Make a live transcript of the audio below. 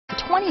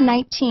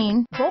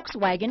2019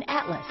 Volkswagen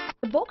Atlas.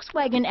 The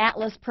Volkswagen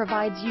Atlas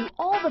provides you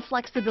all the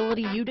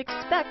flexibility you'd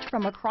expect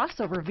from a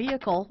crossover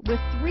vehicle with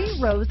 3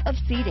 rows of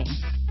seating.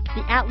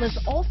 The Atlas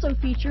also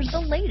features the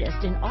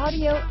latest in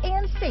audio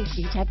and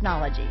safety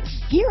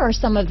technologies. Here are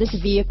some of this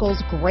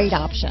vehicle's great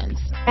options: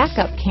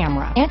 backup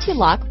camera,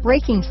 anti-lock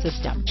braking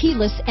system,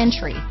 keyless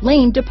entry,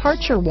 lane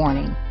departure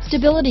warning,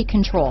 stability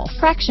control,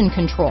 traction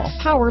control,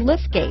 power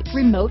liftgate,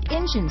 remote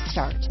engine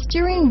start,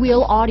 steering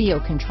wheel audio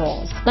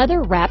controls,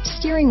 leather-wrapped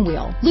steering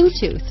wheel,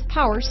 Bluetooth,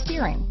 power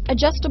steering,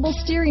 adjustable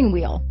steering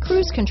wheel,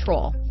 cruise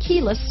control,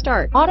 keyless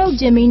start,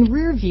 auto-dimming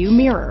rear view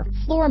mirror,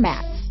 floor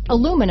mats,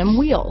 aluminum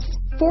wheels,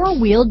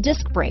 4-wheel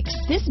disc brakes.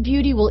 This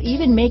beauty will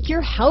even make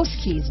your house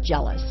keys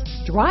jealous.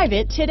 Drive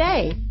it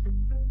today.